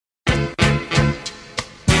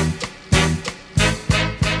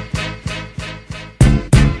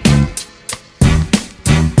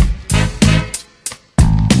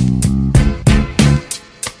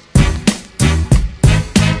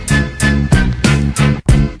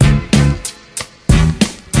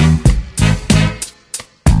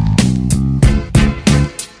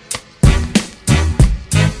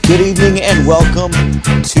morning and welcome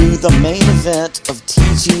to the main event of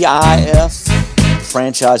TGIF.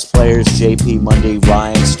 Franchise Players, JP Mundy,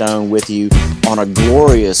 Ryan Stone with you on a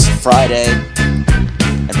glorious Friday.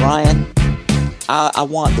 And Ryan, I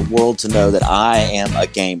want the world to know that I am a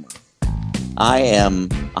gamer. I am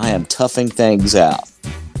toughing things out.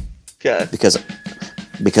 Okay.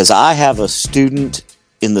 Because I have a student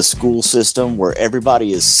in the school system where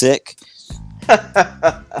everybody is sick.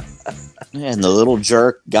 And the little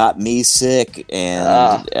jerk got me sick,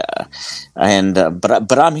 but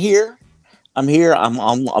I'm here. I'm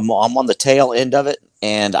on the tail end of it,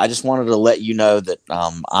 and I just wanted to let you know that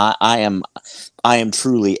I am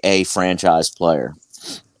truly a franchise player.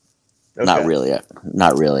 Okay.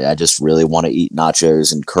 Not really. I just really want to eat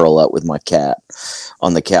nachos and curl up with my cat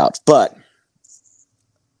on the couch. But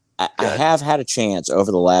I have had a chance over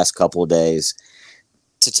the last couple of days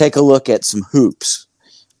to take a look at some hoops.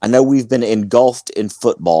 I know we've been engulfed in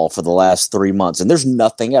football for the last 3 months, and there's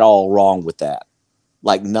nothing at all wrong with that.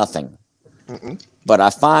 Like nothing. Mm-mm. But I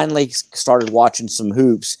finally started watching some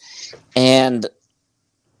hoops, and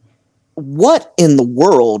what in the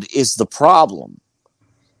world is the problem?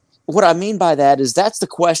 What I mean by that is that's the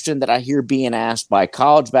question that I hear being asked by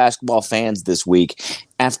college basketball fans this week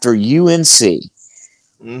after UNC,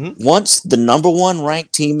 once the number one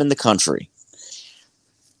ranked team in the country,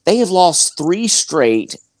 they have lost 3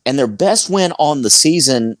 straight, and their best win on the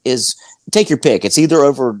season is, take your pick. It's either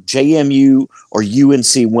over JMU or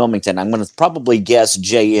UNC Wilmington. I'm going to probably guess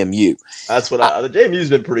JMU. That's what the JMU's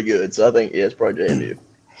been pretty good, so I think, it's probably JMU.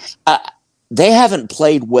 They haven't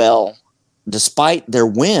played well despite their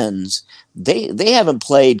wins. They haven't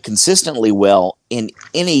played consistently well in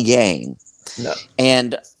any game. No.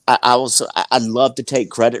 And I'd love to take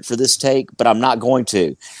credit for this take, but I'm not going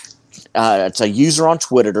to. It's a user on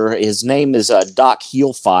Twitter. His name is Doc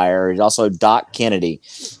Heelfire. He's also Doc Kennedy.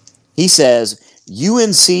 He says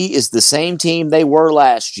UNC is the same team they were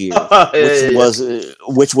last year,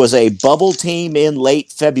 which was a bubble team in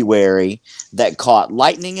late February that caught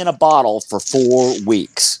lightning in a bottle for 4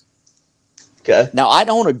 weeks. Okay. Now, I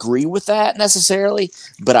don't agree with that necessarily,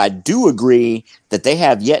 but I do agree that they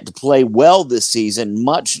have yet to play well this season,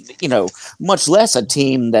 much less a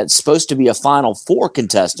team that's supposed to be a Final Four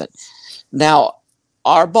contestant. Now,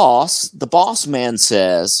 our boss, the boss man,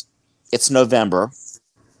 says it's November,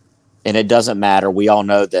 and it doesn't matter. We all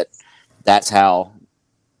know that that's how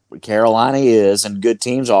Carolina is, and good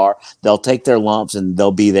teams are. They'll take their lumps, and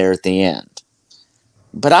they'll be there at the end.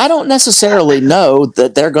 But I don't necessarily know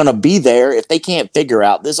that they're going to be there if they can't figure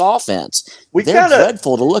out this offense. They're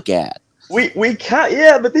dreadful to look at. But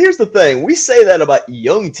here's the thing. We say that about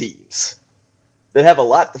young teams that have a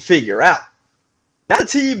lot to figure out. Not a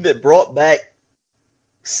team that brought back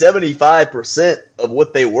 75% of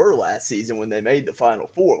what they were last season when they made the Final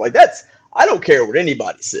Four. I don't care what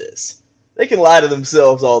anybody says. They can lie to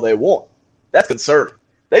themselves all they want. That's concerning.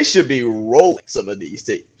 They should be rolling some of these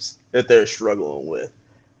teams that they're struggling with.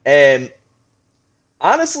 And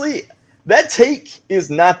honestly, that take is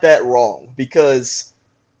not that wrong because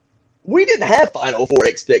we didn't have Final Four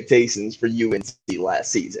expectations for UNC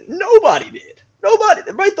last season. Nobody did.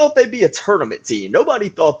 Everybody thought they'd be a tournament team. Nobody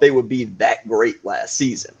thought they would be that great last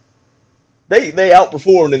season. They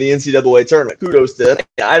outperformed in the NCAA tournament. Kudos to them.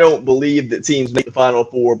 I don't believe that teams make the Final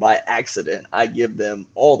Four by accident. I give them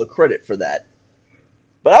all the credit for that.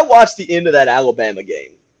 But I watched the end of that Alabama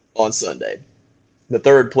game on Sunday, the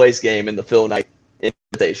third place game in the Phil Knight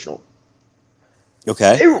Invitational.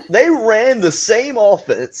 Okay. They ran the same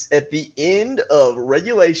offense at the end of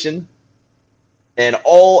regulation and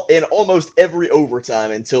in almost every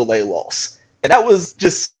overtime until they lost. And that was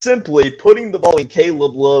just simply putting the ball in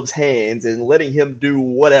Caleb Love's hands and letting him do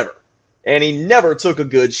whatever. And he never took a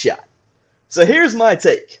good shot. So here's my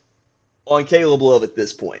take on Caleb Love at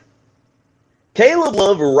this point. Caleb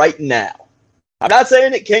Love right now, I'm not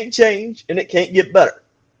saying it can't change and it can't get better,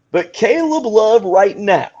 but Caleb Love right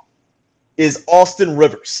now is Austin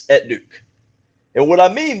Rivers at Duke. And what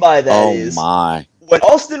I mean by that is when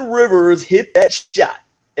Austin Rivers hit that shot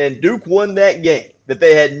and Duke won that game, that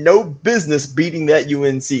they had no business beating that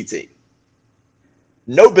UNC team.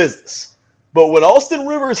 No business. But when Austin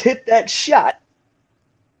Rivers hit that shot,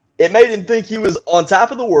 it made him think he was on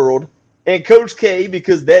top of the world. And Coach K,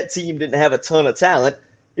 because that team didn't have a ton of talent,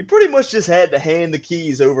 he pretty much just had to hand the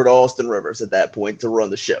keys over to Austin Rivers at that point to run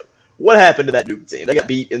the show. What happened to that Duke team? They got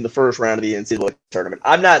beat in the first round of the NCAA tournament.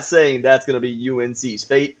 I'm not saying that's going to be UNC's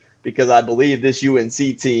fate because I believe this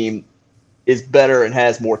UNC team is better and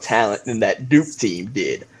has more talent than that Duke team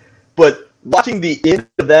did. But watching the end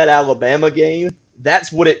of that Alabama game,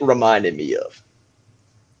 that's what it reminded me of.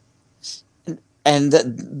 And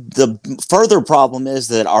the further problem is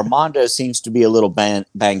that Armando seems to be a little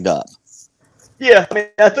banged up. Yeah, I mean,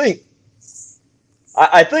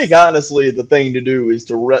 I think honestly, the thing to do is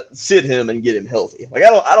to sit him and get him healthy. Like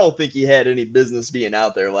I don't think he had any business being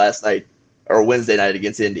out there last night or Wednesday night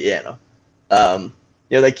against Indiana.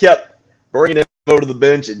 They kept bringing him over to the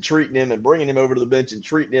bench and treating him, and bringing him over to the bench and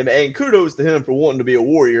treating him. And kudos to him for wanting to be a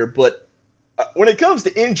Warrior. But when it comes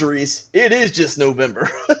to injuries, it is just November.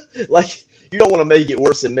 Like, you don't want to make it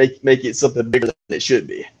worse and make it something bigger than it should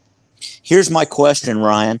be. Here's my question,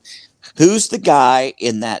 Ryan. Who's the guy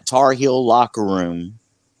in that Tar Heel locker room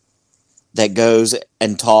that goes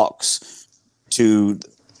and talks to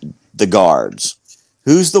the guards?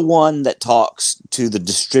 Who's the one that talks to the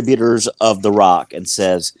distributors of the rock and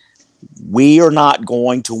says, we are not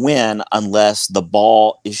going to win unless the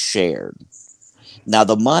ball is shared? Now,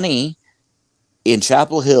 the money in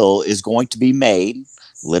Chapel Hill is going to be made,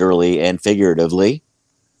 literally and figuratively,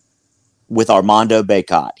 with Armando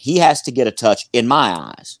Bacot. He has to get a touch, in my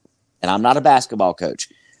eyes. And I'm not a basketball coach,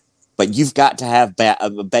 but you've got to have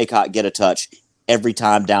Bacot get a touch every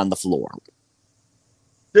time down the floor.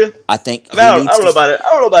 Yeah, I think. I don't know about it. I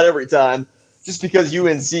don't know about every time, just because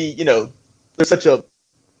UNC, there's such a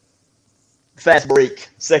fast break,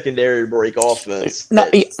 secondary break offense. No,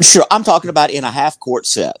 sure. I'm talking about in a half court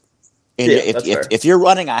set. And if you're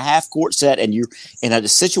running a half court set and you're in a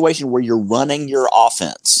situation where you're running your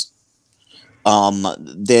offense,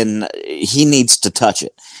 then he needs to touch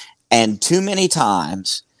it. And too many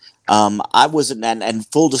times, I was, and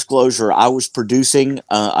full disclosure, I was producing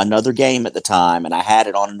another game at the time, and I had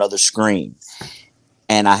it on another screen.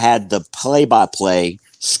 And I had the play-by-play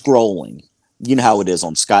scrolling. You know how it is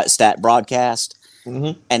on Stat Broadcast?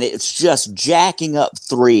 Mm-hmm. And it's just jacking up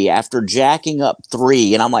three after jacking up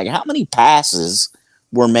three. And I'm like, how many passes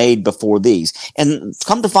were made before these? And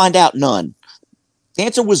come to find out, none. The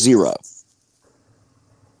answer was 0.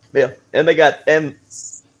 Yeah, and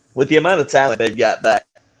with the amount of talent they've got back,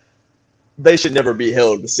 they should never be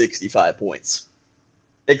held to 65 points,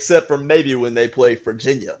 except for maybe when they play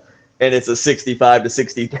Virginia, and it's a 65 to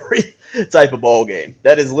 63 type of ball game.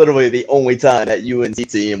 That is literally the only time that UNC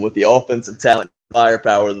team, with the offensive talent,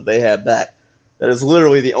 firepower that they have back, that is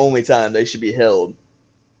literally the only time they should be held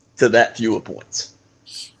to that fewer points.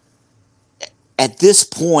 At this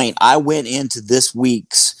point, I went into this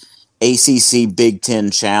week's ACC Big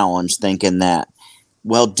Ten Challenge thinking that,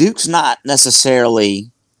 well, Duke's not necessarily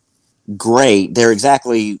great. They're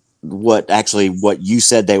exactly what you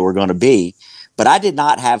said they were going to be. But I did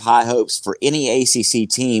not have high hopes for any ACC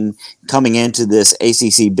team coming into this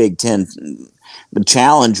ACC Big Ten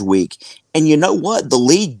Challenge week. And you know what? The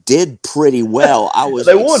league did pretty well. I was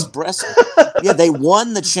expressing. Yeah, they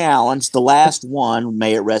won the challenge, the last one.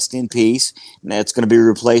 May it rest in peace. And it's going to be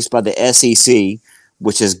replaced by the SEC,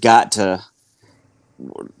 which has got to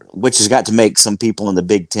make some people in the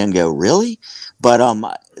Big Ten go, really? But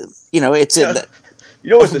it's you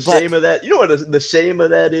know what the shame of that? You know what the shame of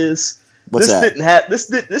that is? What's this that? Didn't happen.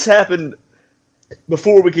 This happened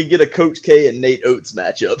before we could get a Coach K and Nate Oates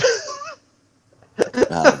matchup.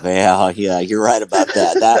 Oh, yeah, you're right about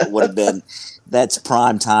that. That would have that's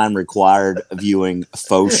prime time required viewing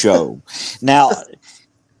faux show. Now,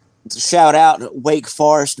 shout out Wake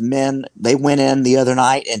Forest men. They went in the other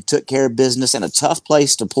night and took care of business in a tough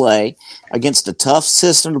place to play against a tough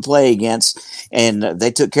system to play against. And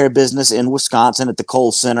they took care of business in Wisconsin at the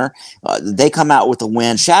Kohl Center. They come out with a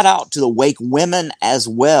win. Shout out to the Wake women as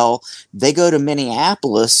well. They go to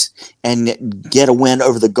Minneapolis and get a win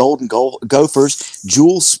over the Golden Gophers.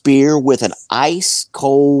 Jewel Spear with an ice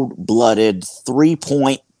cold-blooded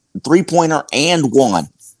three-pointer and one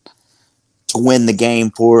to win the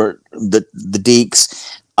game for the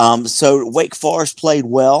Deacs. So Wake Forest played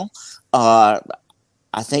well. I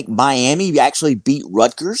think Miami actually beat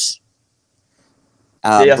Rutgers.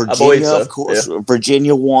 Virginia, of course. Yeah.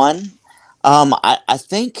 Virginia won. I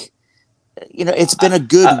think, it's been a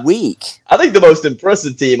good week. I think the most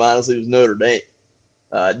impressive team, honestly, was Notre Dame.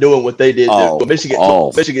 Doing what they did to a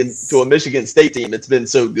Michigan State team. It's been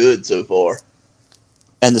so good so far.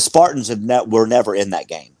 And the Spartans were never in that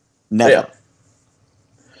game. Never. Yeah.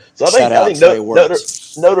 So I think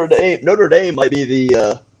Notre Dame might be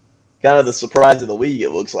the kind of the surprise of the league. It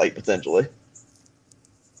looks like potentially.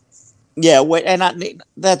 Yeah, and I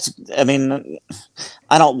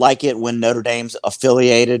don't like it when Notre Dame's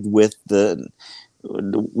affiliated with the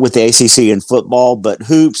ACC in football, but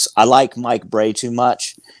hoops, I like Mike Bray too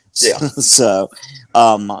much. Yeah. So,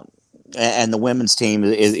 and the women's team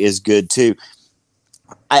is good too.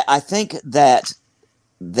 I think that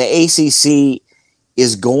the ACC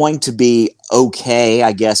is going to be okay,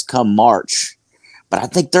 I guess, come March. but I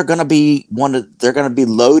think they're going to be they're going to be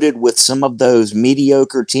loaded with some of those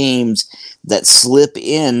mediocre teams that slip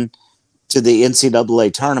in to the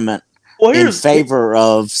NCAA tournament in favor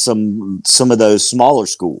of some of those smaller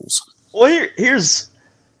schools. Well, here's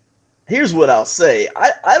what I'll say.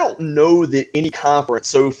 I don't know that any conference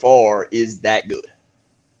so far is that good.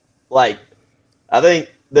 Like, I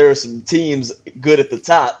think there are some teams good at the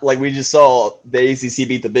top. Like, we just saw the ACC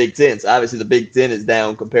beat the Big Ten. So obviously the Big Ten is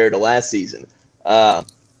down compared to last season. I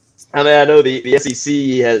know the SEC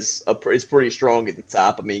is pretty strong at the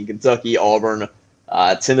top. I mean, Kentucky, Auburn,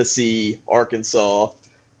 Tennessee, Arkansas,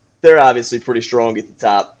 they're obviously pretty strong at the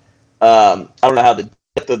top. I don't know how the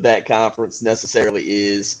depth of that conference necessarily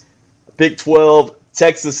is. Big 12,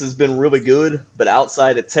 Texas has been really good, but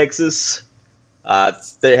outside of Texas,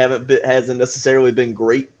 they hasn't necessarily been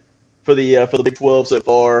great for the Big 12 so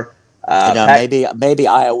far. Maybe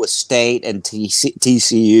Iowa State and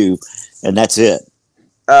TCU, and that's it.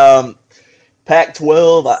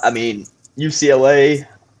 Pac-12, I mean, UCLA,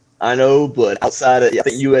 I know, but outside of, I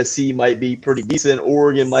think USC might be pretty decent.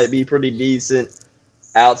 Oregon might be pretty decent.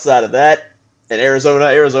 Outside of that, and Arizona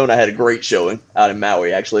had a great showing out in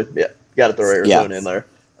Maui, actually. Yeah, got to throw Arizona in there.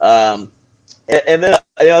 And then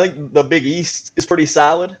I think the Big East is pretty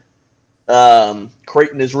solid.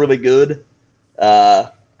 Creighton is really good.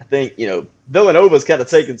 I think Villanova's kind of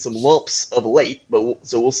taken some lumps of late, but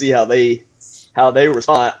so we'll see how they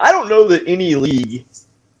respond. I don't know that any league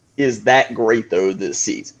is that great though this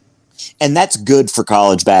season, and that's good for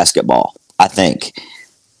college basketball. I think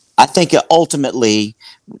ultimately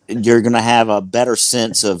you're going to have a better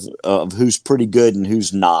sense of who's pretty good and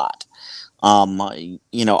who's not. Ideally,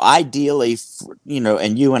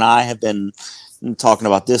 and you and I have been talking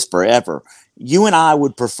about this forever. You and I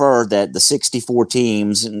would prefer that the 64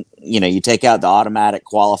 teams, and you take out the automatic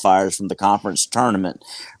qualifiers from the conference tournament,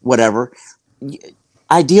 whatever.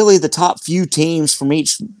 Ideally, the top few teams from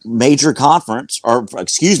each major conference, from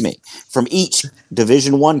each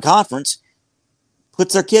Division I conference,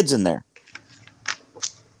 puts their kids in there.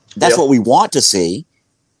 That's what we want to see.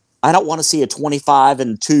 I don't want to see a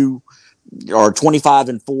 25-2 or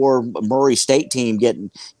 25-4 Murray State team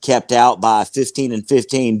getting kept out by a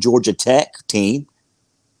 15-15 Georgia Tech team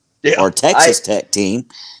or Texas Tech team.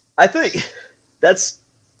 I think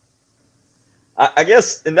I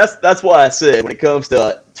guess, and that's why I said when it comes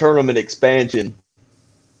to tournament expansion,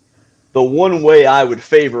 the one way I would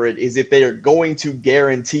favor it is if they are going to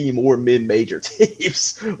guarantee more mid-major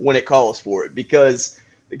teams when it calls for it, because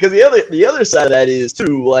the other side of that is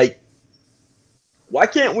too, like, why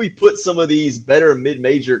can't we put some of these better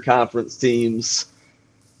mid-major conference teams,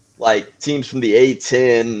 like teams from the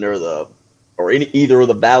A10 or either of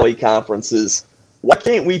the Valley conferences, why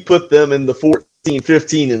can't we put them in the 14,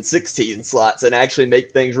 15, and 16 slots and actually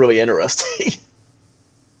make things really interesting?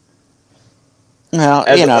 Well,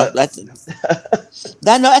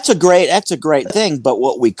 that's a great thing. But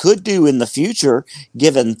what we could do in the future,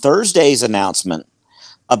 given Thursday's announcement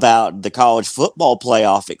about the college football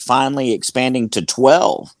playoff finally expanding to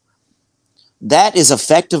 12, that is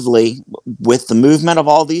effectively, with the movement of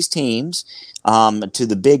all these teams to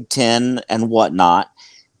the Big Ten and whatnot,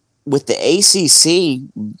 with the ACC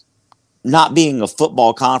not being a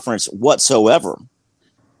football conference whatsoever,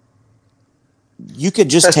 you could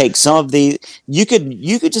just take some of the you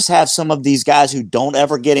could just have some of these guys who don't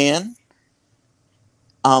ever get in,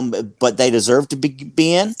 but they deserve to be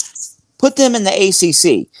in. Put them in the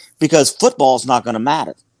ACC, because football is not going to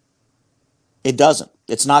matter. It doesn't.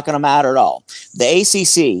 It's not going to matter at all. The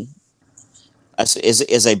ACC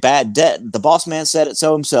is a bad debt. The boss man said it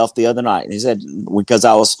so himself the other night. He said, because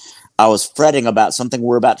I was fretting about something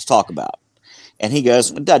we're about to talk about. And he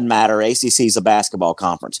goes, it doesn't matter. ACC is a basketball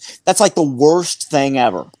conference. That's like the worst thing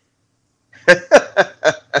ever.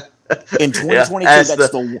 In 2022, that's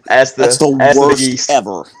the worst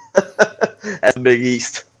ever. That's the Big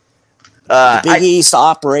East. The Big East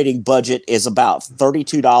operating budget is about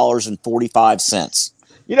 $32.45.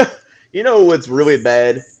 You know what's really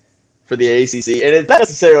bad for the ACC, and it's not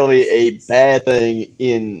necessarily a bad thing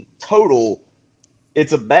in total.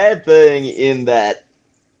 It's a bad thing in that,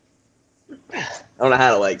 I don't know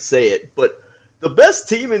how to say it, but the best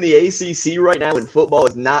team in the ACC right now in football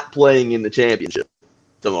is not playing in the championship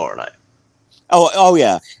tomorrow night. Oh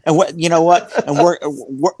yeah, and you know what? And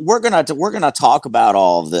we're gonna talk about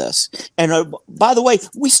all of this. And by the way,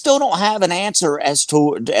 we still don't have an answer as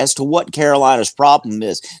to what Carolina's problem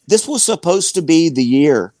is. This was supposed to be the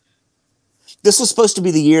year. This was supposed to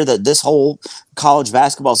be the year that this whole college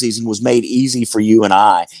basketball season was made easy for you and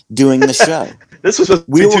I doing the show. This was supposed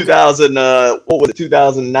to be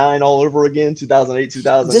 2009 all over again, 2008,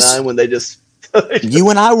 2009, when they just You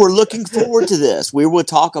and I were looking forward to this. We would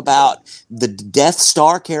talk about the Death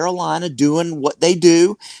Star Carolina doing what they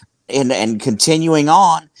do and continuing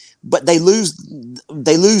on, but they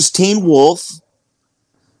lose Teen Wolf,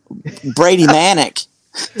 Brady Manick.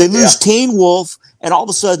 They lose Teen Wolf, and all of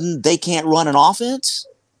a sudden they can't run an offense.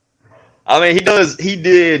 I mean, he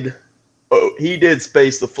did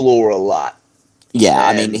space the floor a lot. Yeah,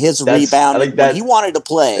 I mean, his rebound, when he wanted to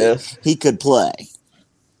play, he could play.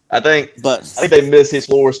 I think they miss his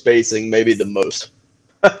floor spacing maybe the most.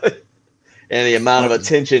 And the amount of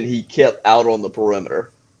attention he kept out on the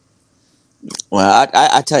perimeter. Well,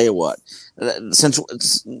 I tell you what, since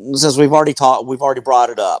we've already brought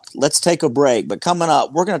it up, let's take a break. But coming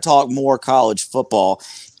up, we're going to talk more college football.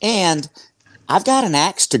 And I've got an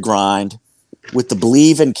axe to grind with the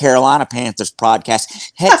Believe in Carolina Panthers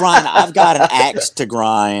podcast. Heck, Ryan, I've got an axe to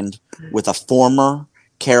grind with a former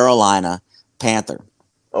Carolina Panther.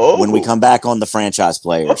 When we come back on the Franchise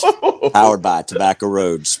Players, powered by Tobacco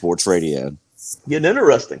Road Sports Radio. Getting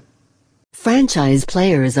interesting. Franchise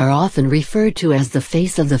players are often referred to as the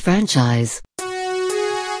face of the franchise.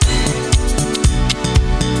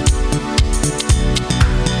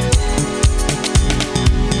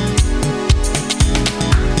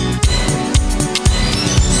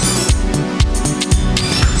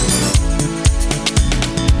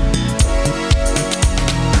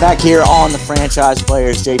 Back here on the Franchise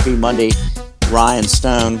Players, JP Monday, Ryan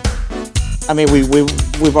Stone. I mean,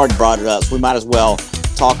 we've already brought it up, so we might as well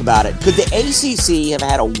talk about it. Could the ACC have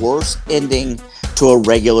had a worse ending to a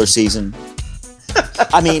regular season?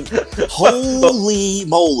 I mean, holy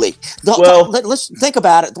moly! Let's think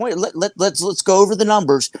about it. Let's go over the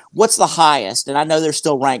numbers. What's the highest? And I know they're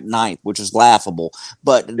still ranked 9th, which is laughable.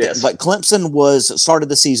 But Clemson started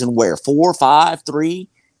the season where 4, 5, 3,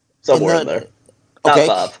 somewhere in there. Okay.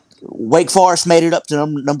 Top 5. Wake Forest made it up to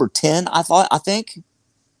number 10. I think.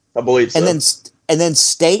 I believe so. And then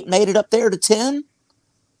State made it up there to 10.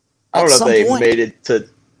 I don't know if they made it to.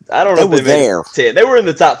 I don't know if they made it to 10. They were in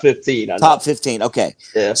the top 15. Top 15. Okay.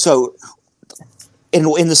 Yeah. So in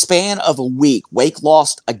the span of a week, Wake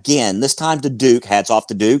lost again. This time to Duke. Hats off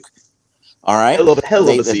to Duke. All right. Hell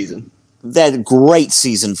of a season. That a great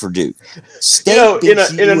season for Duke. State in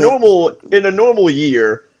a normal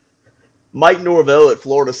year, Mike Norvell at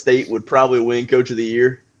Florida State would probably win Coach of the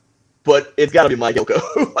Year, but it's got to be Mike Elko.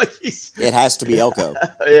 It has to be Elko.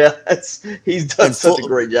 Yeah, he's done such a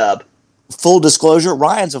great job. Full disclosure,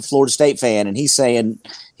 Ryan's a Florida State fan, and he's saying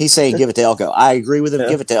give it to Elko. I agree with him. Yeah.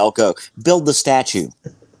 Give it to Elko. Build the statue,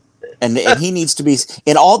 and he needs to be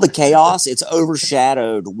in all the chaos. It's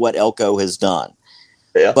overshadowed what Elko has done.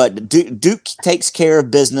 Yeah. But Duke takes care of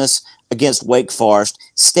business against Wake Forest.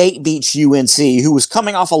 State beats UNC, who was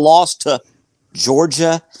coming off a loss to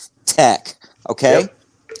Georgia Tech. Okay? Yep.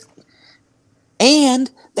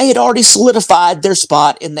 And they had already solidified their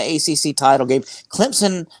spot in the ACC title game.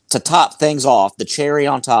 Clemson, to top things off, the cherry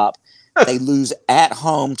on top, they lose at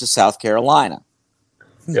home to South Carolina.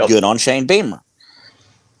 Yep. Good on Shane Beamer.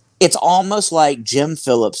 It's almost like Jim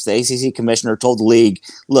Phillips, the ACC commissioner, told the league,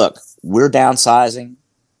 look, we're downsizing.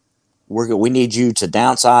 We need you to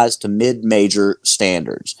downsize to mid-major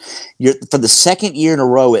standards. For the second year in a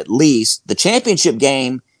row at least, the championship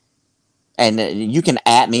game, and you can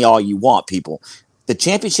at me all you want, people, the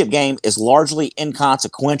championship game is largely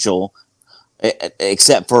inconsequential,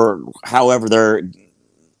 except for however they're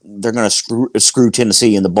going to screw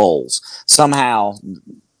Tennessee in the bowls. Somehow,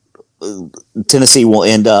 Tennessee will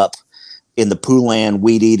end up in the Poulan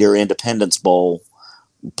Weed Eater Independence Bowl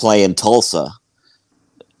playing Tulsa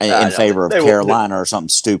in favor of Carolina or something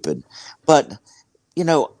stupid. But,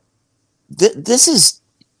 this is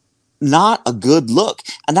not a good look.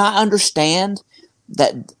 And I understand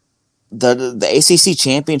that the ACC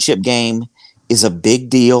championship game is a big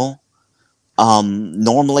deal.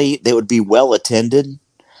 Normally, they would be well attended.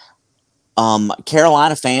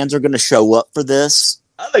 Carolina fans are going to show up for this.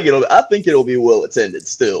 I think it'll be well attended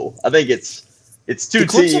still. I think it's two teams. Do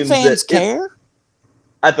Clemson fans care?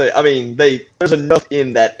 There's enough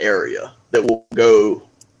in that area that will go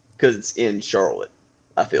because it's in Charlotte.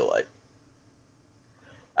 I feel like.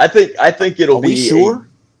 I think it'll be. Sure?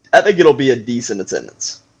 I think it'll be a decent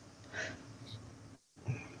attendance.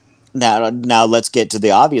 Now let's get to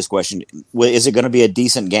the obvious question: is it going to be a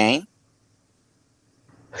decent game?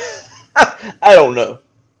 I don't know.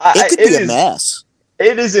 It could be a mess.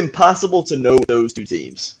 It is impossible to know those two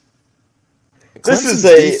teams. Clemson's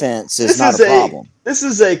defense is not a problem. This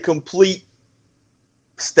is a complete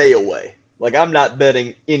stay away. Like, I'm not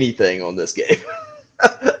betting anything on this game.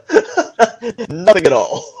 Nothing at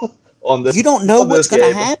all on this. You don't know what's going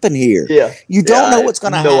to happen here. Yeah. You don't know what's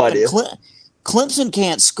going to happen. No idea. Clemson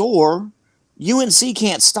can't score. UNC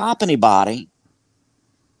can't stop anybody.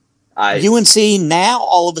 UNC now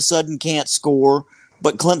all of a sudden can't score,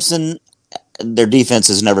 but Clemson, their defense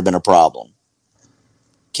has never been a problem.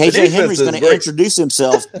 KJ Henry's going to introduce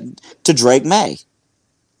himself to Drake May.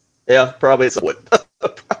 Yeah, probably somewhat.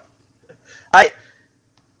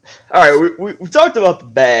 All right, we talked about the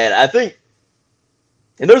bad. I think,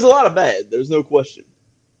 and there's a lot of bad. There's no question.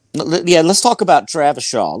 Yeah, let's talk about Travis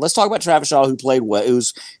Shaw. Let's talk about Travis Shaw, who played well,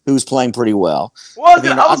 who's playing pretty well. Well,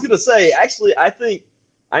 I was going to say, actually,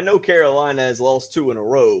 I know Carolina has lost 2 in a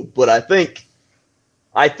row, but I think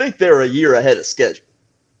they're a year ahead of schedule.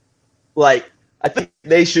 Like, I think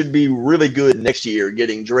they should be really good next year,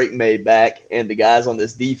 getting Drake May back and the guys on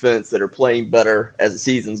this defense that are playing better as the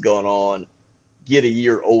season's going on get a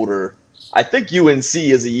year older. I think UNC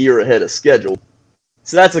is a year ahead of schedule,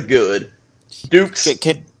 so that's a good. Duke's.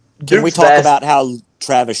 Can we talk about how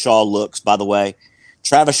Travis Shaw looks, by the way?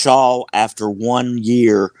 Travis Shaw, after 1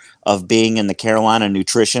 year of being in the Carolina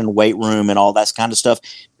nutrition weight room and all that kind of stuff,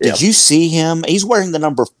 did you see him? He's wearing the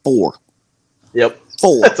number 4. Yep.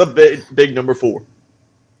 4. That's a big number 4.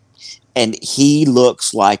 And he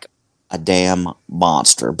looks like a damn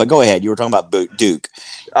monster. But go ahead. You were talking about Duke.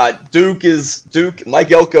 Duke.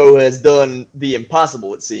 Mike Elko has done the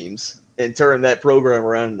impossible, it seems, and turned that program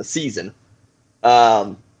around in the season.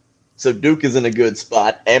 So Duke is in a good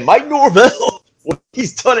spot. And Mike Norvell, what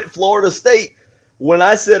he's done at Florida State, when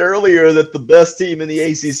I said earlier that the best team in the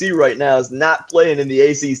ACC right now is not playing in the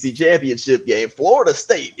ACC championship game, Florida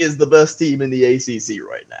State is the best team in the ACC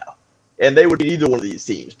right now. And they would be either one of these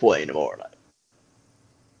teams playing tomorrow night.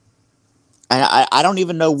 I don't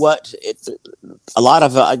even know what a lot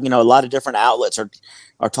of different outlets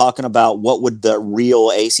are talking about what would the real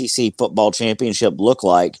ACC football championship look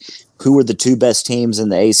like. Who are the 2 best teams in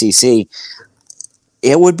the ACC?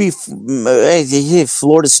 It would be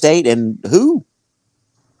Florida State and who?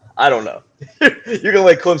 I don't know. You're gonna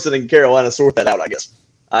let Clemson and Carolina sort that out, I guess.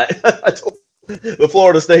 The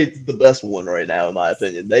Florida State's the best one right now, in my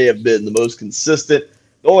opinion. They have been the most consistent.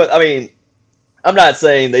 I'm not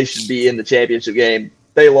saying they should be in the championship game.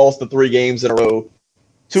 They lost the 3 games in a row.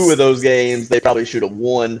 2 of those games they probably should have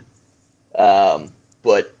won.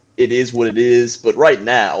 But it is what it is. But right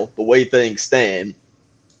now, the way things stand,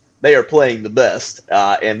 they are playing the best,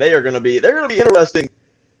 and they're going to be interesting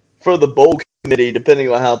for the bowl committee,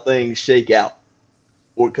 depending on how things shake out,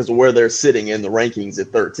 because of where they're sitting in the rankings at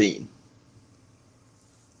 13.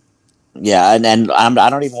 Yeah, and I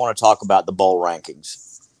don't even want to talk about the bowl rankings.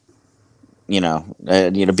 Being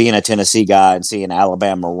a Tennessee guy and seeing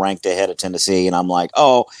Alabama ranked ahead of Tennessee, and I'm like,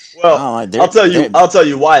 I'll tell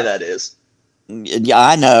you why that is. Yeah,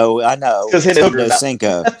 I know. Because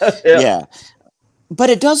Cinco. Yeah. But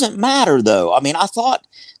it doesn't matter, though.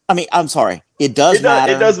 I'm sorry. It does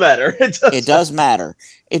matter. It does matter. It does matter.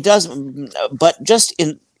 It does. But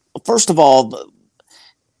first of all,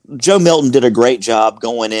 Joe Milton did a great job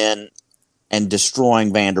going in and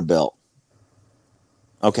destroying Vanderbilt.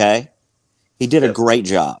 Okay? He did a great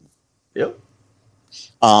job. Yep.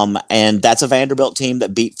 And that's a Vanderbilt team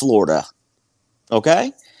that beat Florida.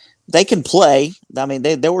 Okay? They can play.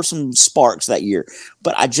 There were some sparks that year.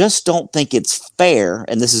 But I just don't think it's fair,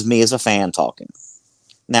 and this is me as a fan talking.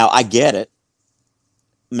 Now, I get it.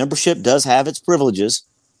 Membership does have its privileges.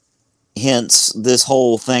 Hence, this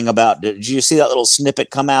whole thing about, did you see that little snippet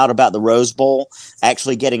come out about the Rose Bowl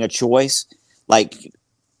actually getting a choice? Like,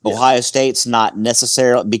 Ohio State's not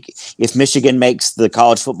necessarily, if Michigan makes the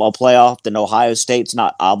college football playoff, then Ohio State's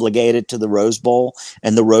not obligated to the Rose Bowl,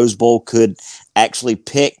 and the Rose Bowl could actually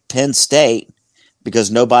pick Penn State because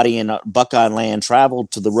nobody in Buckeye land traveled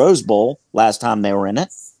to the Rose Bowl last time they were in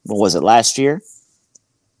it. What was it, last year?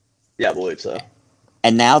 Yeah, I believe so.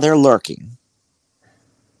 And now they're lurking.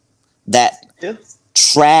 That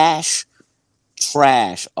trash.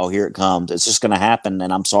 Oh, here it comes. It's just going to happen,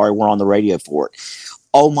 and I'm sorry we're on the radio for it.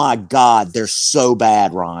 Oh, my God, they're so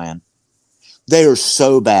bad, Ryan. They are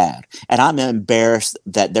so bad. And I'm embarrassed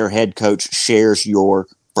that their head coach shares your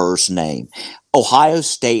first name. Ohio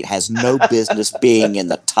State has no business being in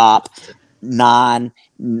the top 9,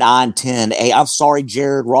 10. Hey, I'm sorry,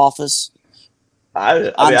 Jared Rothfuss. I agree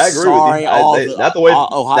with you. Not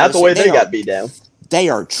the way they got beat down. They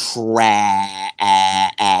are trash.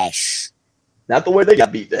 Not the way they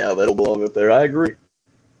got beat down. They don't belong up there. I agree.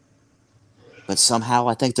 But somehow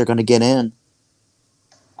I think they're going to get in.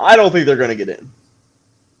 I don't think they're going to get in.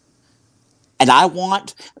 And I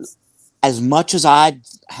want, as much as I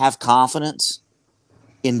have confidence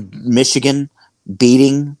in Michigan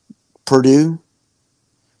beating Purdue,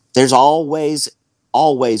 there's always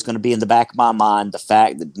always going to be in the back of my mind the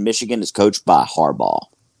fact that Michigan is coached by Harbaugh.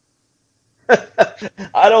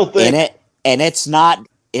 I don't think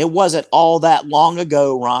it wasn't all that long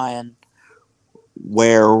ago, Ryan,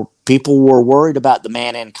 where people were worried about the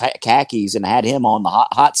man in khakis and had him on the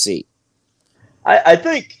hot seat. I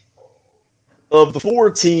think of the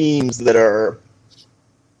 4 teams that are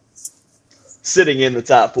sitting in the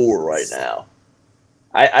top 4 right now,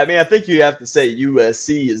 I mean, I think you have to say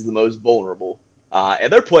USC is the most vulnerable.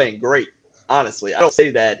 And they're playing great, honestly. I don't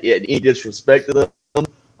say that in any disrespect to them.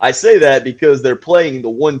 I say that because they're playing the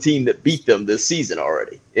one team that beat them this season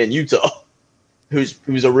already in Utah, who's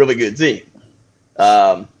a really good team.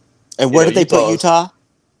 And where did they put Utah?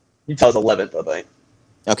 Utah's 11th, I think.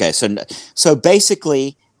 Okay, so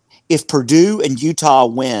basically, if Purdue and Utah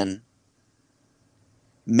win,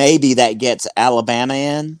 maybe that gets Alabama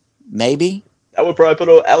in. Maybe that would probably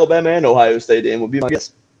put Alabama and Ohio State in. Would be my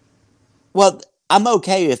guess. Well, I'm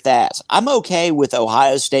okay with that. I'm okay with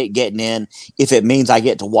Ohio State getting in if it means I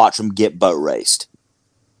get to watch them get boat raced.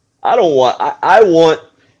 I want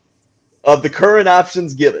of the current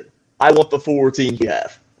options given, I want the 4 teams we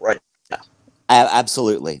have right now.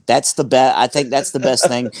 Absolutely. That's the best. I think that's the best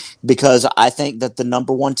thing because I think that the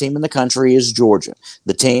number 1 team in the country is Georgia.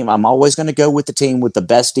 The team, I'm always going to go with the team with the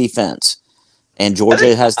best defense. And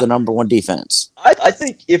Georgia has the number 1 defense. I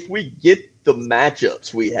think if we get the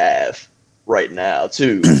matchups we have right now,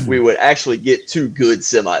 too, we would actually get 2 good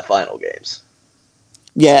semifinal games.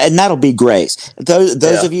 Yeah, and that'll be great.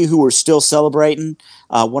 Those of you who are still celebrating,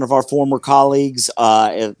 one of our former colleagues,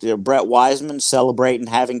 Brett Wiseman, celebrating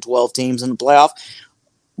having 12 teams in the playoff.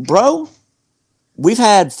 Bro, we've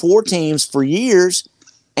had 4 teams for years,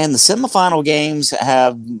 and the semifinal games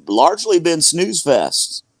have largely been snooze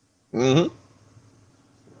fests. Mm-hmm.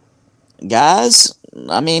 Guys,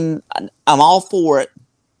 I mean, I'm all for it.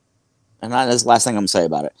 And that's the last thing I'm going to say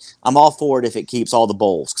about it. I'm all for it if it keeps all the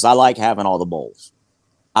bowls, because I like having all the bowls.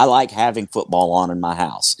 I like having football on in my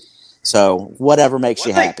house. So whatever makes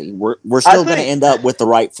you happy. We're still going to end up with the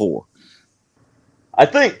right 4. I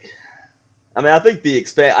think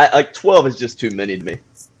the 12 is just too many to me.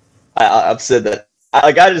 I've said that.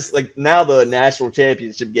 Now the national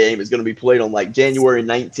championship game is going to be played on like January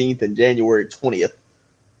 19th and January 20th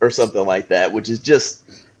or something like that, which is just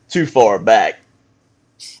too far back.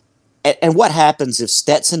 And what happens if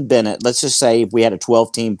Stetson Bennett, let's just say if we had a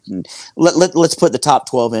 12 team, let's put the top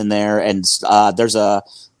 12 in there, and there's a,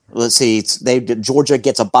 let's see, Georgia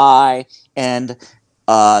gets a bye, and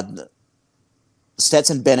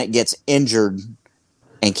Stetson Bennett gets injured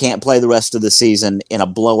and can't play the rest of the season in a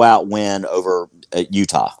blowout win over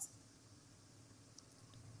Utah.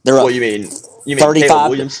 What you mean 35 Caleb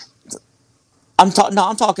Williams? I'm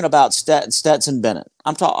talking about Stetson Bennett.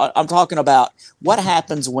 I'm talking about what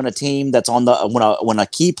happens when a team that's on the when a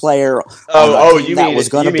key player was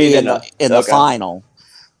going to be in the final,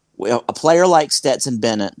 a player like Stetson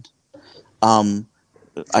Bennett, a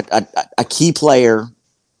key player,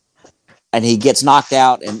 and he gets knocked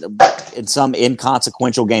out in some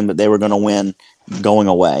inconsequential game that they were going to win, going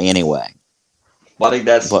away anyway. Well, I think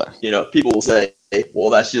that's people will say, well,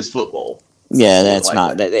 that's just football. Yeah, that's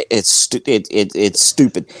not. It's stupid.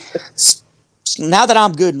 Now that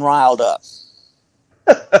I'm good and riled up,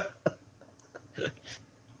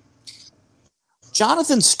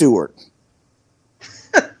 Jonathan Stewart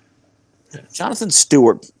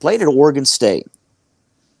played at Oregon State,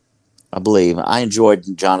 I believe. I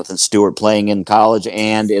enjoyed Jonathan Stewart playing in college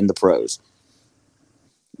and in the pros.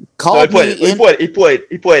 He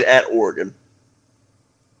played at Oregon.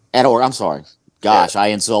 At Oregon, I'm sorry. Gosh, yeah. I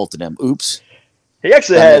insulted him. Oops. He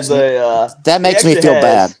actually that makes me feel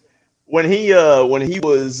bad. When he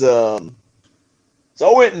was so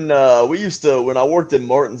I went and when I worked in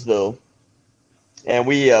Martinsville and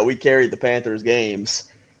we carried the Panthers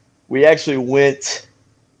games, we actually went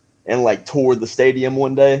and like toured the stadium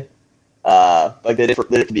one day. Like they did for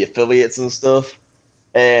the affiliates and stuff.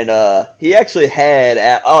 And he actually had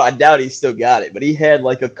I doubt he still got it, but he had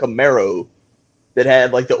like a Camaro that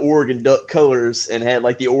had like the Oregon Duck colors and had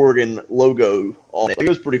like the Oregon logo on it. It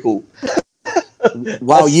was pretty cool.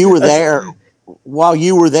 While you were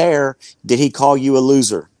there, did he call you a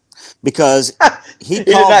loser? Because he did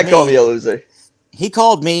not call me a loser. He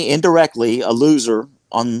called me indirectly a loser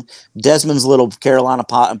on Desmond's Little Carolina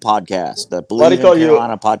podcast, the Believe in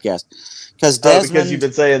Carolina podcast. Because you've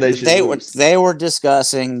been saying they were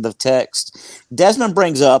discussing the text. Desmond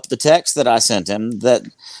brings up the text that I sent him that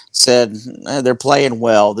said they're playing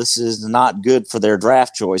well. This is not good for their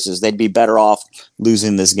draft choices. They'd be better off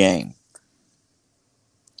losing this game.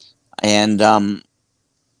 And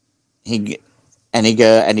he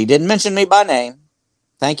didn't mention me by name.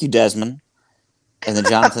 Thank you, Desmond. And then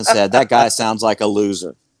Jonathan said, that guy sounds like a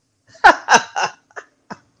loser.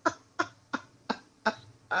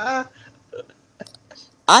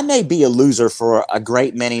 I may be a loser for a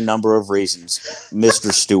great many number of reasons,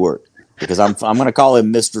 Mr. Stewart, because I'm going to call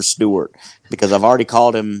him Mr. Stewart because I've already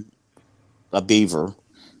called him a beaver,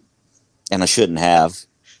 and I shouldn't have.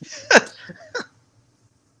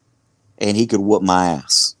 And he could whoop my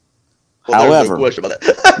ass. Well, however, no question about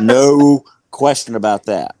that. no question about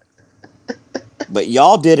that. But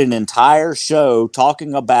y'all did an entire show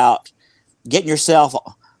talking about getting yourself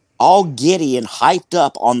all giddy and hyped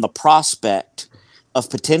up on the prospect of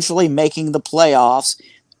potentially making the playoffs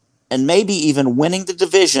and maybe even winning the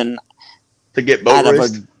division to get boat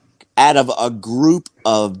raced out of a group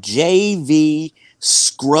of JV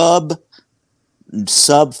scrub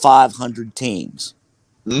sub 500 teams.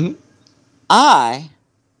 Mm-hmm. I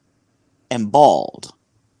am bald.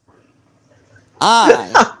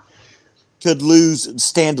 I could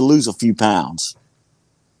stand to lose a few pounds.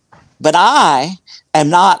 But I am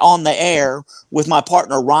not on the air with my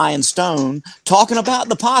partner Ryan Stone talking about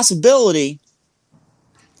the possibility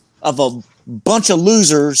of a bunch of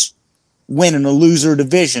losers winning a loser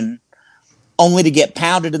division only to get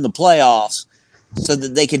pounded in the playoffs so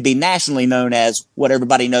that they could be nationally known as what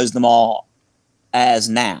everybody knows them all as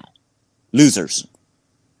now. Losers.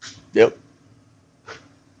 Yep.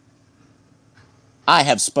 I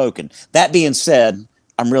have spoken. That being said,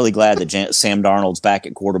 I'm really glad that Sam Darnold's back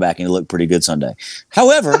at quarterback and he looked pretty good Sunday.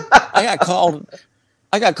 However, I got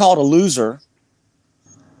called a loser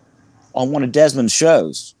on one of Desmond's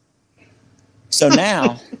shows. So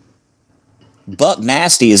now Buck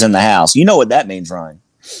Nasty is in the house. You know what that means, Ryan.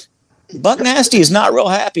 Buck Nasty is not real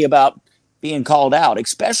happy about being called out,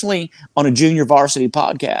 especially on a junior varsity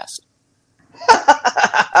podcast.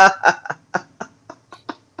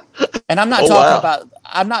 And I'm not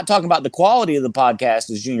talking about the quality of the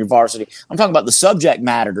podcast is junior varsity. I'm talking about the subject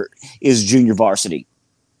matter is junior varsity.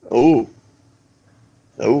 Oh.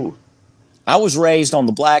 I was raised on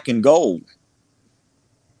the black and gold.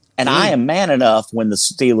 And I am man enough when the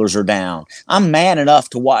Steelers are down. I'm man enough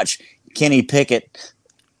to watch Kenny Pickett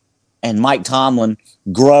and Mike Tomlin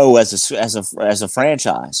grow as a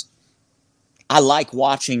franchise. I like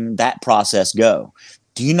watching that process go.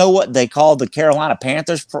 Do you know what they call the Carolina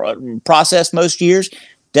Panthers process most years?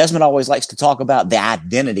 Desmond always likes to talk about the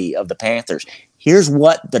identity of the Panthers. Here's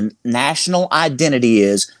what the national identity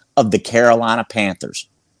is of the Carolina Panthers.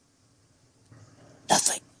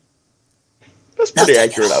 Nothing. That's pretty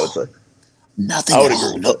accurate, I would say. Nothing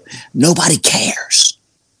at all. Nobody cares.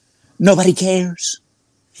 Nobody cares.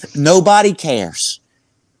 Nobody cares.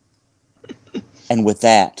 And with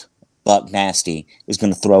that, Buck Nasty is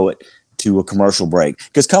going to throw it to a commercial break.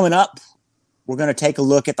 Because coming up, we're going to take a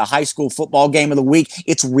look at the high school football game of the week.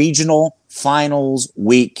 It's regional finals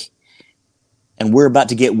week. And we're about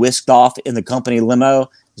to get whisked off in the company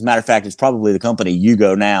limo. As a matter of fact, it's probably the company you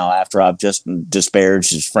go now after I've just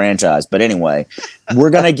disparaged his franchise. But anyway,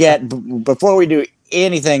 we're going to get, before we do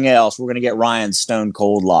anything else, we're going to get Ryan's Stone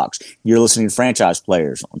Cold Locks. You're listening to Franchise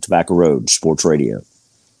Players on Tobacco Road Sports Radio.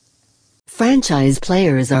 Franchise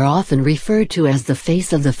players are often referred to as the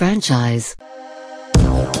face of the franchise.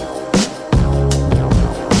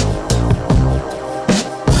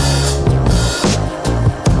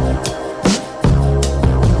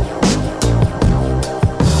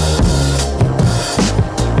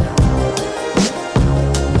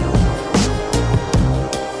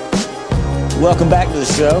 Welcome back to the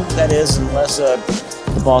show. That is, unless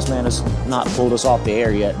the boss man has not pulled us off the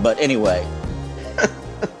air yet. But anyway,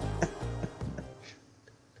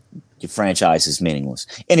 your franchise is meaningless.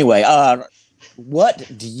 Anyway,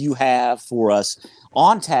 what do you have for us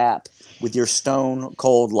on tap with your Stone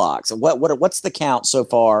Cold Locks? What's the count so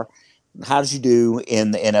far? How did you do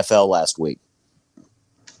in the NFL last week?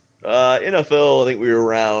 NFL, I think we were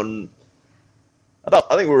around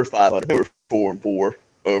I think we were 500. We were 4-4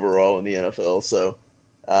 overall in the NFL. So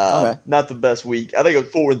not the best week. I think it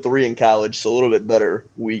was 4-3 in college, so a little bit better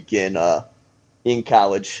week in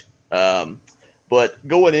college. But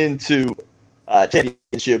going into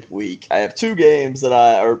championship week, I have 3 games that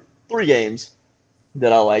I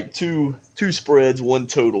like, two spreads, one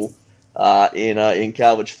total in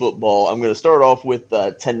college football. I'm going to start off with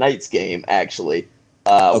tonight's game, actually,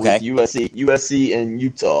 with USC and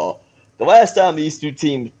Utah. The last time these two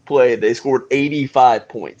teams played, they scored 85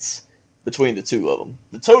 points between the two of them.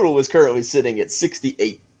 The total is currently sitting at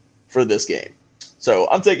 68 for this game. So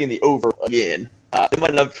I'm taking the over again. They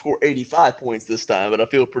might not score 85 points this time, but I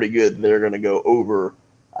feel pretty good they're going to go over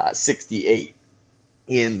 68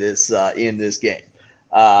 in this game.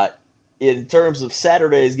 in terms of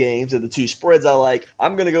Saturday's games and the two spreads I like,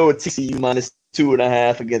 I'm going to go with TCU minus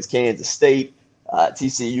 2.5 against Kansas State.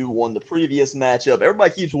 TCU won the previous matchup.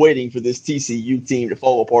 Everybody keeps waiting for this TCU team to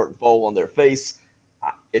fall apart and fall on their face.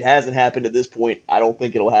 It hasn't happened at this point. I don't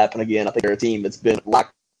think it'll happen again. I think they're a team that's been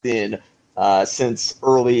locked in since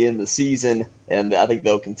early in the season, and I think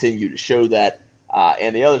they'll continue to show that.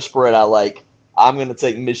 And the other spread I like, I'm going to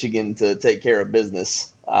take Michigan to take care of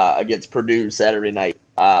business against Purdue Saturday night,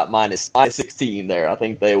 minus 16 there. I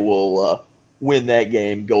think they will win that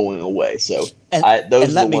game going away. So those are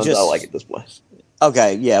the ones I like at this point.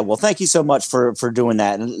 Okay, yeah. Well, thank you so much for doing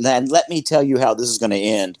that. And let me tell you how this is going to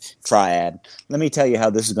end, Triad. Let me tell you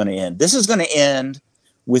how this is going to end. This is going to end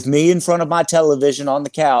with me in front of my television on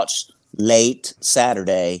the couch late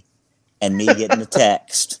Saturday and me getting a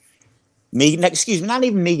text. Not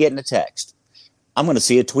even me getting a text. I'm going to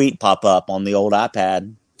see a tweet pop up on the old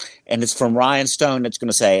iPad, and it's from Ryan Stone that's going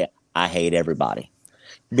to say, I hate everybody.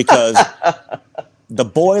 Because the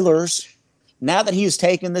Boilers... Now that he's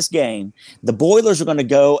taken this game, the Boilers are going to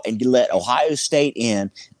go and let Ohio State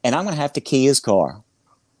in, and I'm going to have to key his car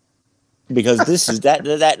because this is that.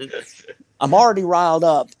 I'm already riled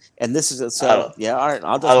up, and this is so. Yeah, all right.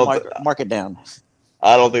 I'll just mark it down.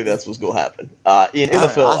 I don't think that's what's going to happen. In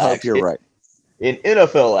NFL, I hope you're right. In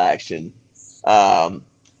NFL action,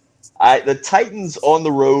 the Titans on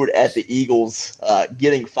the road at the Eagles,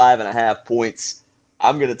 getting 5.5 points.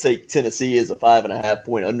 I'm going to take Tennessee as a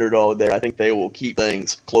 5.5-point underdog there. I think they will keep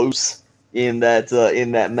things close in that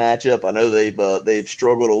matchup. I know they've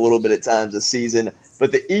struggled a little bit at times this season,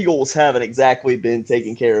 but the Eagles haven't exactly been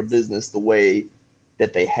taking care of business the way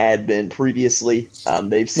that they had been previously.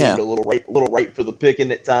 They've seemed a little right for the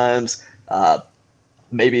picking at times.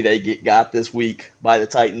 Maybe they got this week by the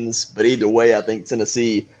Titans, but either way, I think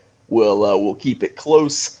Tennessee will keep it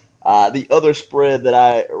close. The other spread that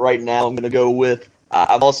I'm going to go with.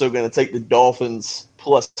 I'm also going to take the Dolphins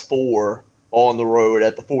 +4 on the road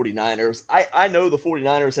at the 49ers. I know the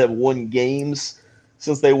 49ers have won games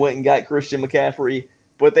since they went and got Christian McCaffrey,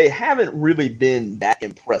 but they haven't really been that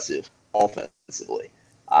impressive offensively.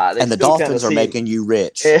 And the Dolphins are making you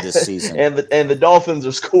rich this season. And the Dolphins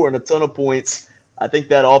are scoring a ton of points. I think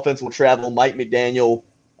that offense will travel Mike McDaniel,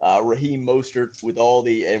 Raheem Mostert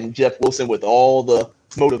and Jeff Wilson with all the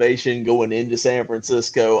motivation going into San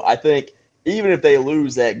Francisco. I think even if they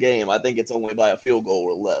lose that game, I think it's only by a field goal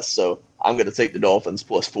or less. So I'm going to take the Dolphins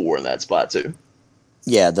 +4 in that spot too.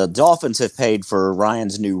 Yeah, the Dolphins have paid for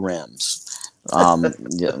Ryan's new rims.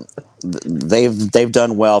 They've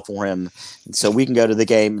done well for him, so we can go to the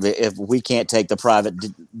game. If we can't take the private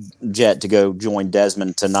jet to go join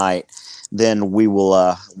Desmond tonight, then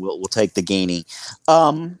we'll take the Guinea.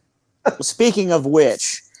 Speaking of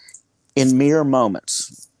which, in mere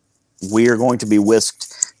moments, we are going to be whisked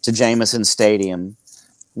to Jameson Stadium,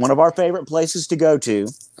 one of our favorite places to go to,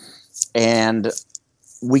 and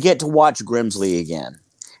we get to watch Grimsley again.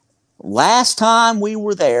 Last time we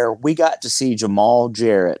were there, we got to see Jamal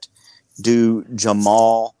Jarrett do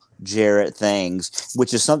Jamal Jarrett things,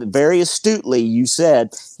 which is something very astutely you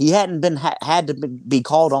said he hadn't had to be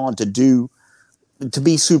called on to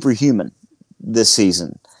be superhuman this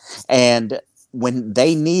season. And when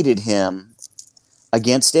they needed him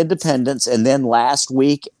against Independence and then last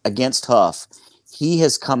week against Huff, he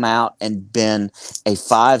has come out and been a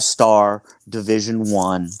 5-star Division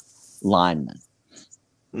I lineman.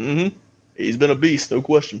 Mm-hmm. He's been a beast, no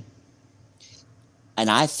question. And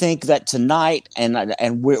I think that tonight,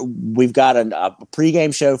 and we've got a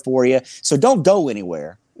pregame show for you, so don't go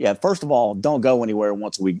anywhere. Yeah, first of all, don't go anywhere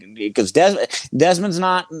because Desmond's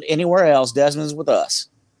not anywhere else. Desmond's with us.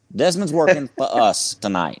 Desmond's working for us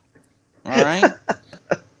tonight. All right.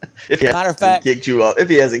 If he hasn't kicked you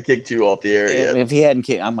off the air yet. If he hadn't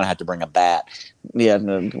kicked, I'm gonna have to bring a bat. Yeah,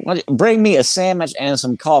 bring me a sandwich and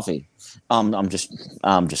some coffee. I'm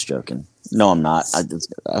just joking. No, I'm not.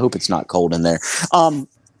 I hope it's not cold in there.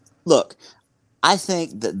 Look, I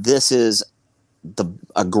think that this is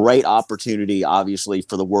a great opportunity, obviously,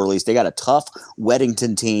 for the Whirlies. They got a tough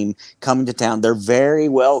Weddington team coming to town. They're very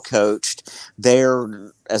well coached.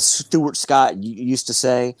 They're, as Stuart Scott used to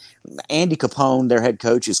say, Andy Capone, their head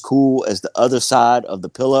coach, is cool as the other side of the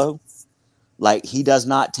pillow. Like, he does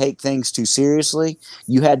not take things too seriously.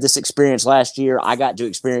 You had this experience last year. I got to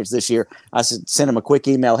experience this year. I sent him a quick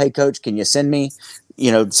email. Hey, coach, can you send me,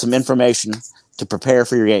 some information to prepare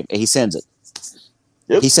for your game? He sends it.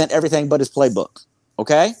 Yep. He sent everything but his playbook.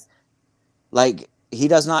 Okay? Like, he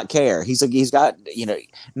does not care. He's got,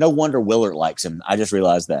 no wonder Willard likes him. I just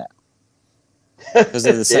realized that. Because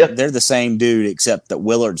they're the same dude, except that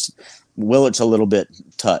Willard's a little bit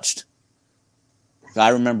touched. I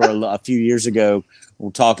remember a few years ago,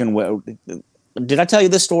 we're talking with. Did I tell you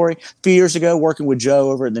this story? A few years ago, working with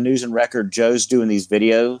Joe over at the News and Record, Joe's doing these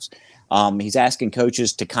videos. He's asking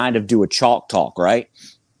coaches to kind of do a chalk talk, right?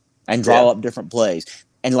 And draw up different plays.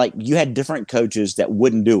 And like you had different coaches that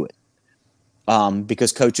wouldn't do it.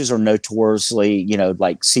 Because coaches are notoriously,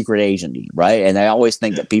 like secret agenty, right? And they always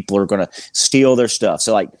think that people are going to steal their stuff.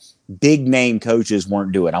 So like big name coaches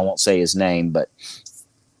weren't doing it. I won't say his name, but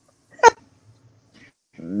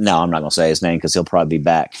no, I'm not going to say his name because he'll probably be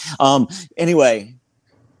back. Anyway,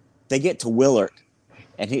 they get to Willard,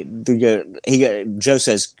 and Joe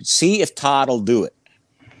says, "See if Todd will do it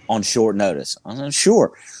on short notice." I said,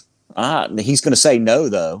 "Sure." He's going to say no,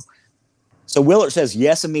 though. So Willard says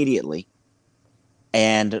yes immediately,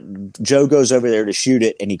 and Joe goes over there to shoot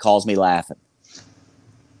it, and he calls me laughing.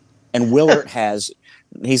 And Willard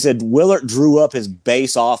he said Willard drew up his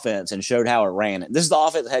base offense and showed how it ran it. This is the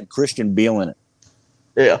offense that had Christian Beal in it.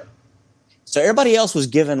 Yeah. So everybody else was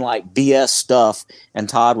given like BS stuff, and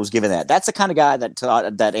Todd was given that. That's the kind of guy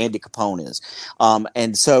that Andy Capone is.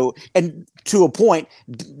 And to a point,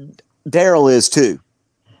 Daryl is too.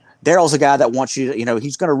 Daryl's a guy that wants you to,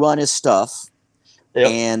 he's going to run his stuff,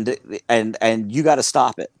 and you got to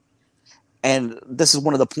stop it. And this is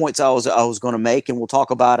one of the points I was going to make, and we'll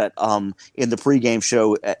talk about it in the pregame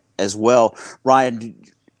show as well. Ryan,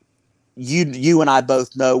 you and I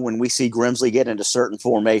both know when we see Grimsley get into certain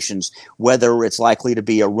formations, whether it's likely to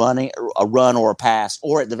be a run or a pass,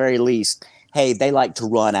 or at the very least, hey, they like to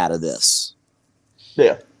run out of this.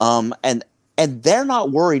 Yeah. And they're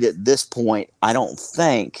not worried at this point, I don't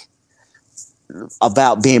think,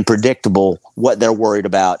 about being predictable. What they're worried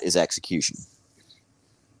about is execution.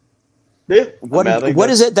 Yeah. What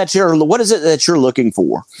is it that you're looking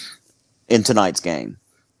for in tonight's game?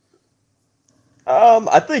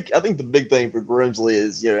 I think the big thing for Grimsley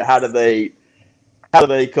is, how do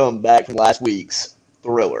they come back from last week's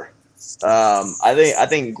thriller? I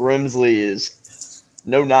think Grimsley is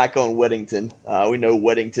no knock on Weddington. We know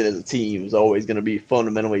Weddington as a team is always going to be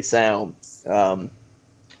fundamentally sound.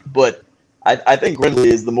 But I think Grimsley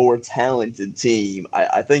is the more talented team.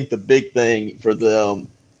 I think the big thing for them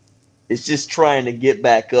is just trying to get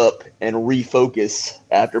back up and refocus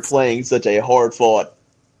after playing such a hard-fought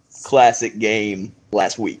classic game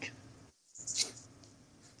last week.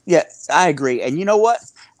 Yeah, I agree. And you know what?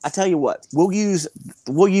 I tell you what, we'll use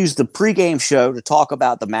the pregame show to talk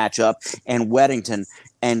about the matchup and Weddington,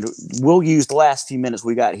 and we'll use the last few minutes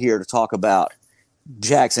we got here to talk about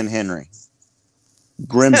Jackson Henry,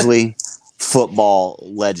 Grimsley football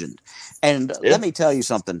legend. And let me tell you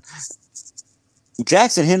something.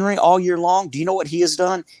 Jackson Henry all year long, do you know what he has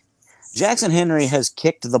done? Jackson Henry has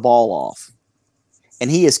kicked the ball off.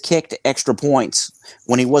 And he has kicked extra points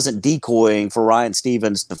when he wasn't decoying for Ryan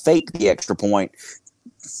Stevens to fake the extra point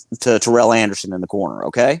to Terrell Anderson in the corner,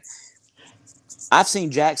 okay? I've seen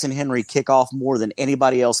Jackson Henry kick off more than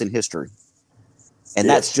anybody else in history. And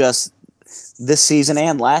that's just this season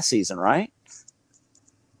and last season, right?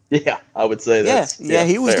 Yeah, I would say that. Yeah,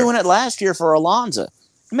 he was doing it last year for Alonzo. It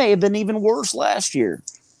may have been even worse last year.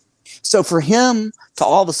 So for him to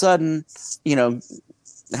all of a sudden,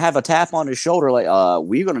 have a tap on his shoulder like,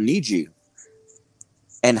 we're going to need you.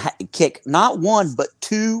 And kick not one, but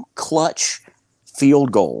two clutch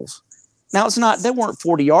field goals. Now, they weren't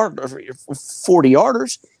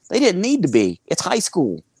 40-yarders. They didn't need to be. It's high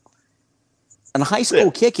school. And high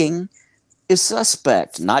school kicking is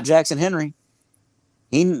suspect, not Jackson Henry.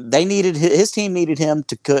 His team needed him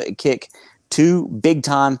to kick two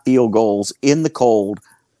big-time field goals in the cold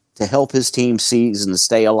to help his team's season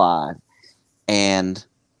stay alive. And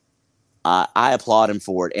I applaud him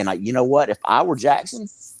for it. And you know what? If I were Jackson,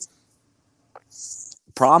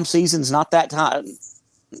 prom season's not that time,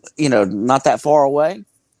 not that far away.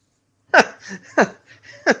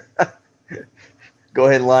 Go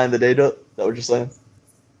ahead and line the date up. Is that what you're saying?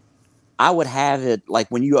 I would have it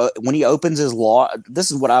like when he opens his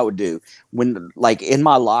this is what I would do when, like, in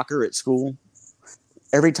my locker at school.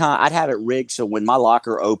 Every time I'd have it rigged so when my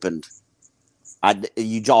locker opened,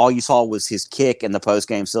 all you saw was his kick and the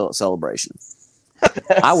post-game celebration.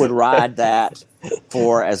 I would ride that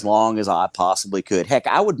for as long as I possibly could. Heck,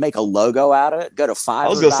 I would make a logo out of it. Go to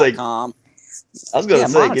Fiverr.com. I was going to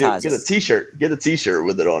say, get a T-shirt. Get a T-shirt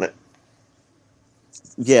with it on it.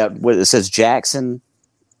 Yeah, it says Jackson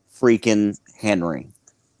freaking Henry.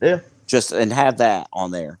 Yeah. And have that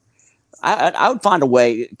on there. I would find a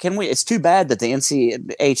way. It's too bad that the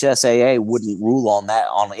NCHSAA wouldn't rule on that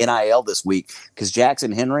on NIL this week, because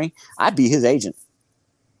Jackson Henry, I'd be his agent.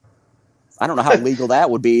 I don't know how legal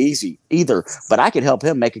that would be either, but I could help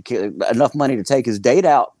him make enough money to take his date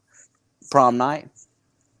out prom night.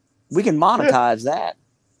 We can monetize that.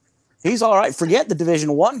 He's all right. Forget the Division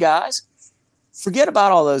I guys. Forget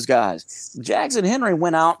about all those guys. Jackson Henry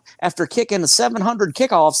went out after kicking 700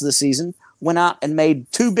 kickoffs this season, went out and made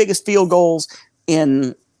 2 biggest field goals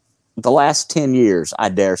in the last 10 years, I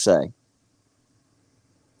dare say.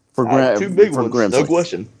 For 2 big ones, Grimsley. No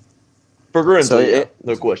question. For Grimsley,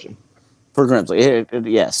 no question. For Grimsley,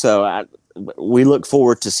 yeah. So we look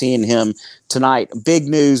forward to seeing him tonight. Big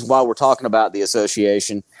news while we're talking about the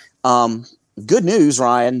association. Good news,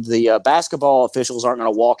 Ryan. The basketball officials aren't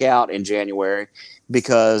going to walk out in January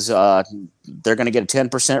because they're going to get a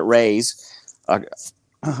 10% raise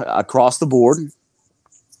across the board.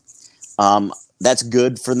 That's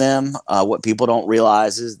good for them. What people don't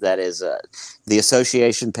realize is that the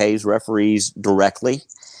association pays referees directly,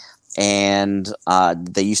 and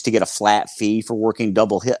they used to get a flat fee for working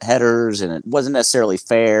double headers, and it wasn't necessarily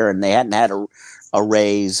fair, and they hadn't had a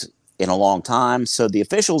raise in a long time. So the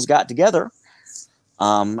officials got together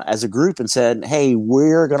as a group and said, hey,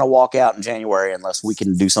 we're going to walk out in January unless we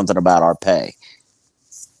can do something about our pay.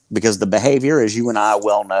 Because the behavior, as you and I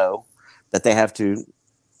well know, that they have to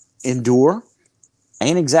endure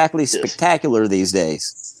ain't exactly spectacular these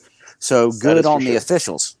days. So good on the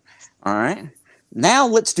officials. All right. Now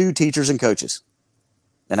let's do teachers and coaches.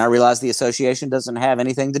 And I realize the association doesn't have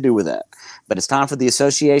anything to do with that. But it's time for the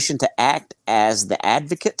association to act as the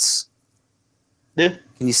advocates. Yeah.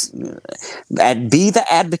 Can you be the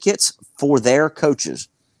advocates for their coaches?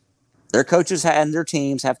 Their coaches and their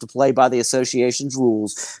teams have to play by the association's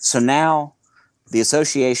rules. So now the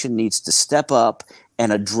association needs to step up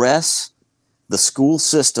and address the school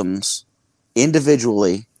systems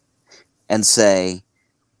individually and say,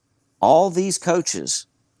 all these coaches,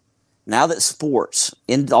 now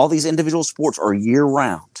that all these individual sports are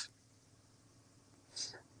year-round,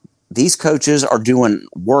 these coaches are doing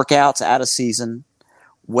workouts out of season,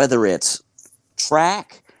 whether it's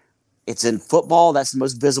track, it's in football, that's the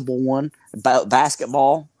most visible one.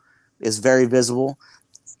 Basketball is very visible.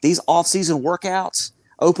 These off-season workouts,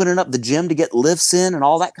 opening up the gym to get lifts in and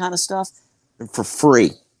all that kind of stuff for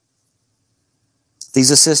free.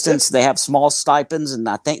 These assistants, they have small stipends, and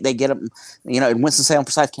I think they get them, in Winston-Salem,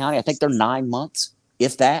 Forsyth County, I think they're 9 months,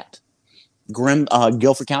 if that.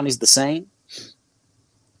 Guilford County is the same.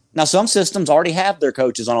 Now, some systems already have their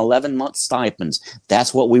coaches on 11-month stipends.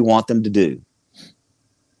 That's what we want them to do.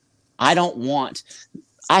 I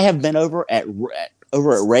have been over at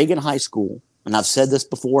Reagan High School, and I've said this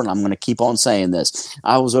before, and I'm going to keep on saying this.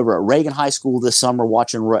 I was over at Reagan High School this summer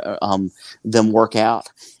watching them work out,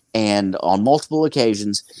 and on multiple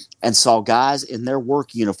occasions, and saw guys in their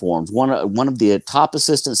work uniforms. One of the top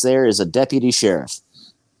assistants there is a deputy sheriff.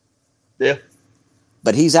 Yeah.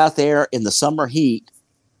 But he's out there in the summer heat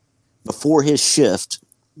before his shift,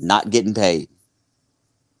 not getting paid.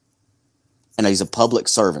 And he's a public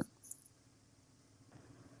servant.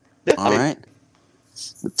 Yeah, all right.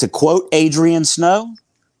 To quote Adrian Snow,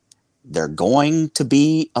 they're going to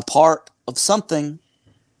be a part of something.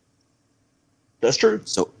 That's true.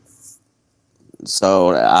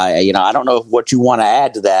 So I don't know what you want to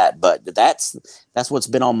add to that, but that's what's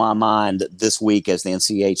been on my mind this week as the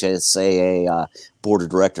NCHSAA board of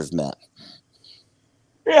directors met.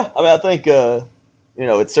 Yeah, I mean, I think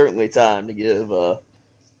it's certainly time to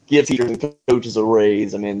give teachers and coaches a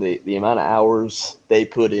raise. I mean, the amount of hours they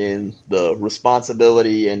put in, the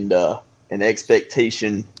responsibility and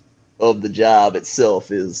expectation of the job itself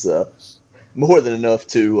is more than enough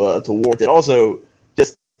to warrant it. Also,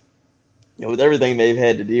 just with everything they've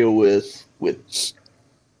had to deal with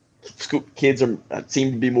school, kids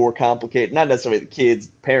seem to be more complicated. Not necessarily the kids,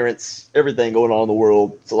 parents, everything going on in the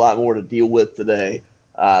world. It's a lot more to deal with today.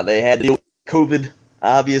 They had to deal with COVID,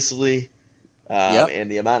 obviously.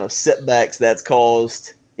 And the amount of setbacks that's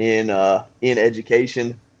caused in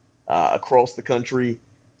education across the country.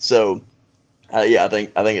 So, I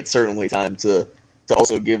think it's certainly time to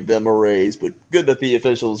also give them a raise. But good that the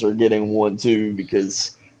officials are getting one too,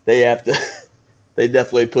 because they have to. They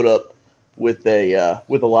definitely put up with a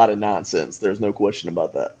lot of nonsense. There's no question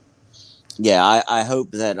about that. Yeah, I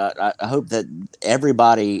hope that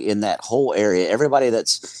everybody in that whole area, everybody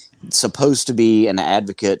that's supposed to be an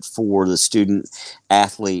advocate for the student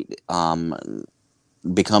athlete,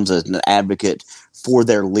 becomes an advocate for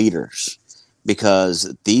their leaders,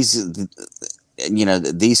 because these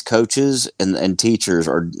coaches and teachers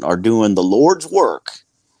are doing the Lord's work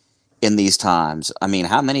in these times. I mean,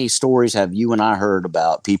 how many stories have you and I heard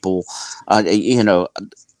about people?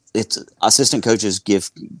 It's assistant coaches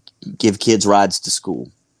give kids rides to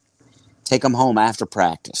school, take them home after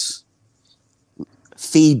practice,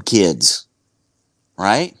 feed kids,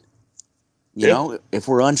 right? If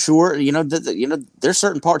we're unsure, there's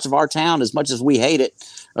certain parts of our town, as much as we hate it,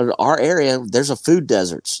 our area, there's a food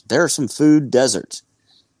deserts. There are some food deserts.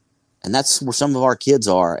 And that's where some of our kids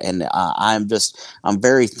are. And I'm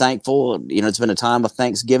very thankful. It's been a time of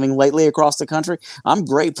Thanksgiving lately across the country. I'm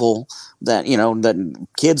grateful that, that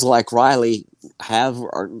kids like Riley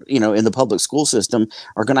in the public school system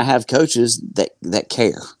are going to have coaches that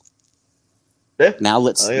care. Yeah. Now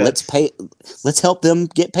let's help them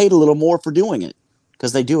get paid a little more for doing it,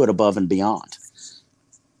 because they do it above and beyond.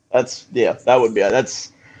 I think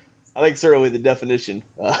certainly the definition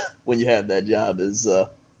when you have that job is a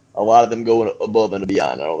lot of them going above and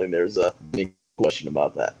beyond. I don't think there's any question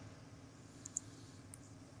about that.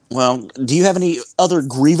 Well, do you have any other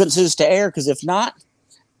grievances to air? Because if not,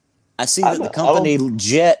 I see that the company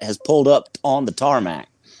jet has pulled up on the tarmac.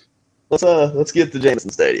 Let's get to Jameson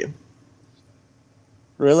Stadium.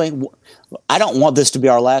 Really? I don't want this to be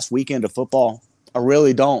our last weekend of football. I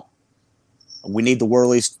really don't. We need the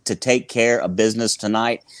Whirlies to take care of business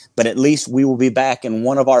tonight, but at least we will be back in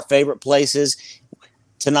one of our favorite places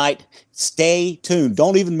tonight. Stay tuned.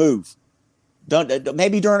 Don't even move.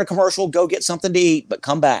 Maybe during a commercial, go get something to eat, but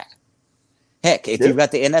come back. Heck, if you've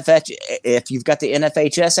got the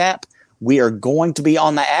NFHS app, we are going to be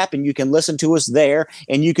on the app, and you can listen to us there,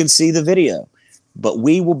 and you can see the video. But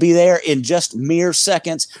we will be there in just mere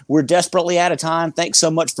seconds. We're desperately out of time. Thanks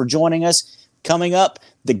so much for joining us. Coming up,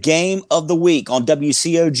 the game of the week on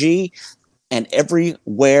WCOG and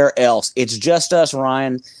everywhere else. It's just us,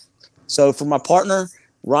 Ryan. So for my partner,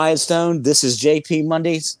 Ryan Stone, this is JP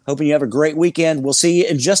Mondays. Hoping you have a great weekend. We'll see you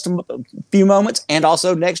in just a few moments, and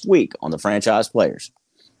also next week on the Franchise Players.